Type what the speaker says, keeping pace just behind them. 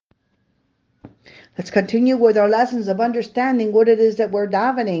Let's continue with our lessons of understanding what it is that we're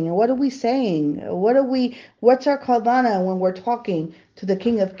davening and what are we saying? What's our kavana when we're talking to the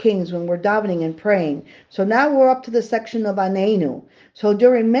King of Kings, when we're davening and praying? So now we're up to the section of Aneinu. So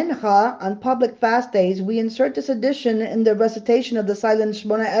during Mincha, on public fast days, we insert this addition in the recitation of the silent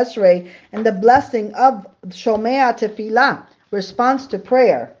Shemona Esrei and the blessing of Shomea Tefillah, response to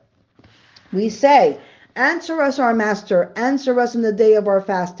prayer. We say, answer us, our Master, answer us in the day of our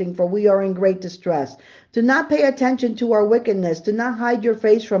fasting, for we are in great distress. Do not pay attention to our wickedness. Do not hide your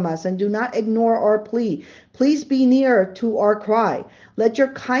face from us, and do not ignore our plea. Please be near to our cry. Let your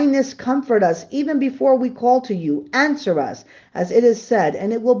kindness comfort us, even before we call to you. Answer us, as it is said,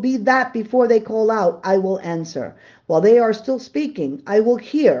 and it will be that before they call out, I will answer. While they are still speaking, I will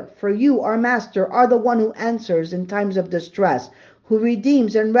hear, for you, our Master, are the one who answers in times of distress, who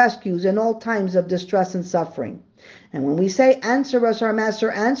redeems and rescues in all times of distress and suffering. And when we say, answer us, our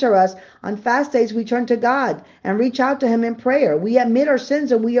Master, answer us, on fast days we turn to God and reach out to Him in prayer. We admit our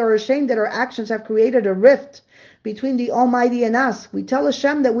sins and we are ashamed that our actions have created a rift between the Almighty and us. We tell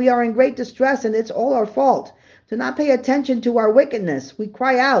Hashem that we are in great distress and it's all our fault. Do not pay attention to our wickedness. We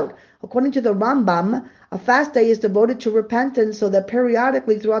cry out. According to the Rambam, a fast day is devoted to repentance so that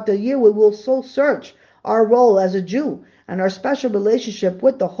periodically throughout the year we will soul search our role as a Jew and our special relationship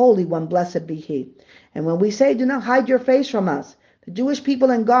with the Holy One, blessed be He. And when we say, do not hide your face from us, the Jewish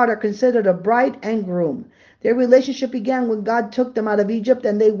people and God are considered a bride and groom. Their relationship began when God took them out of Egypt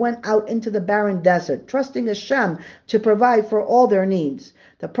and they went out into the barren desert, trusting Hashem to provide for all their needs.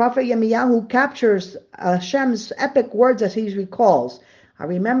 The prophet Yirmiyahu captures Hashem's epic words as he recalls, I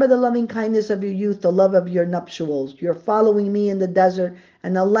remember the loving kindness of your youth, the love of your nuptials, your following me in the desert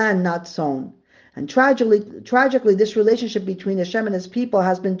and the land not sown. And tragically, this relationship between Hashem and His people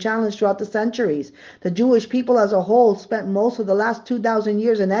has been challenged throughout the centuries. The Jewish people as a whole spent most of the last 2,000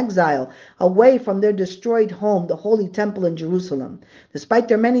 years in exile, away from their destroyed home, the Holy Temple in Jerusalem. Despite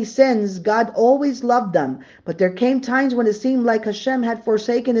their many sins, God always loved them, but there came times when it seemed like Hashem had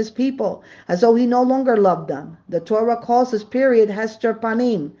forsaken His people, as though He no longer loved them. The Torah calls this period Hester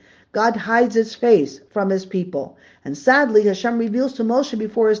Panim. God hides His face from His people. And sadly, Hashem reveals to Moshe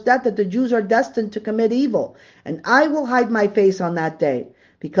before his death that the Jews are destined to commit evil. And I will hide my face on that day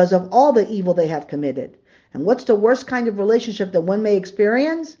because of all the evil they have committed. And what's the worst kind of relationship that one may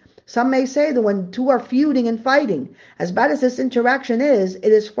experience? Some may say that when two are feuding and fighting. As bad as this interaction is, it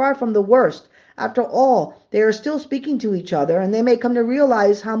is far from the worst. After all, they are still speaking to each other, and they may come to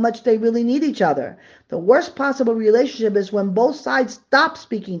realize how much they really need each other. The worst possible relationship is when both sides stop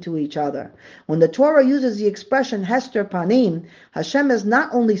speaking to each other. When the Torah uses the expression Hester Panim, Hashem has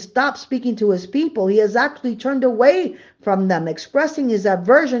not only stopped speaking to His people, He has actually turned away from them, expressing His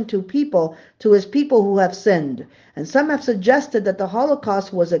aversion to His people who have sinned. And some have suggested that the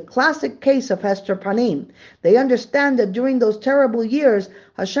Holocaust was a classic case of Hester Panim. They understand that during those terrible years,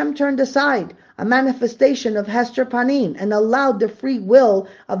 Hashem turned aside, a manifestation of Hester Panim, and allowed the free will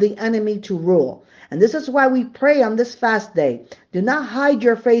of the enemy to rule. And this is why we pray on this fast day. Do not hide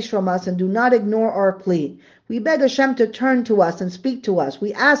your face from us and do not ignore our plea. We beg Hashem to turn to us and speak to us.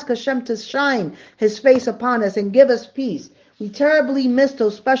 We ask Hashem to shine His face upon us and give us peace. We terribly miss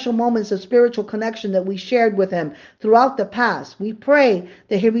those special moments of spiritual connection that we shared with Him throughout the past. We pray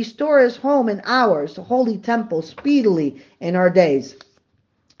that He restore His home and ours, the holy temple, speedily in our days.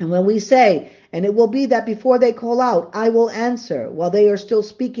 And when we say, and it will be that before they call out, I will answer, while they are still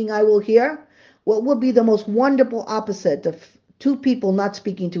speaking, I will hear, what would be the most wonderful opposite of two people not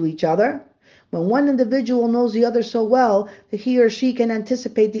speaking to each other? When one individual knows the other so well that he or she can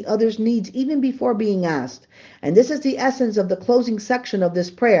anticipate the other's needs even before being asked. And this is the essence of the closing section of this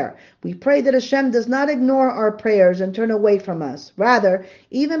prayer. We pray that Hashem does not ignore our prayers and turn away from us. Rather,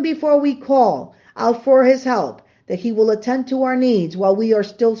 even before we call out for His help, that He will attend to our needs while we are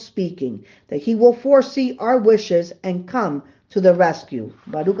still speaking, that He will foresee our wishes and come to the rescue.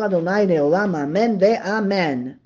 Baruch Adonai Leolam, Amen ve'Amen.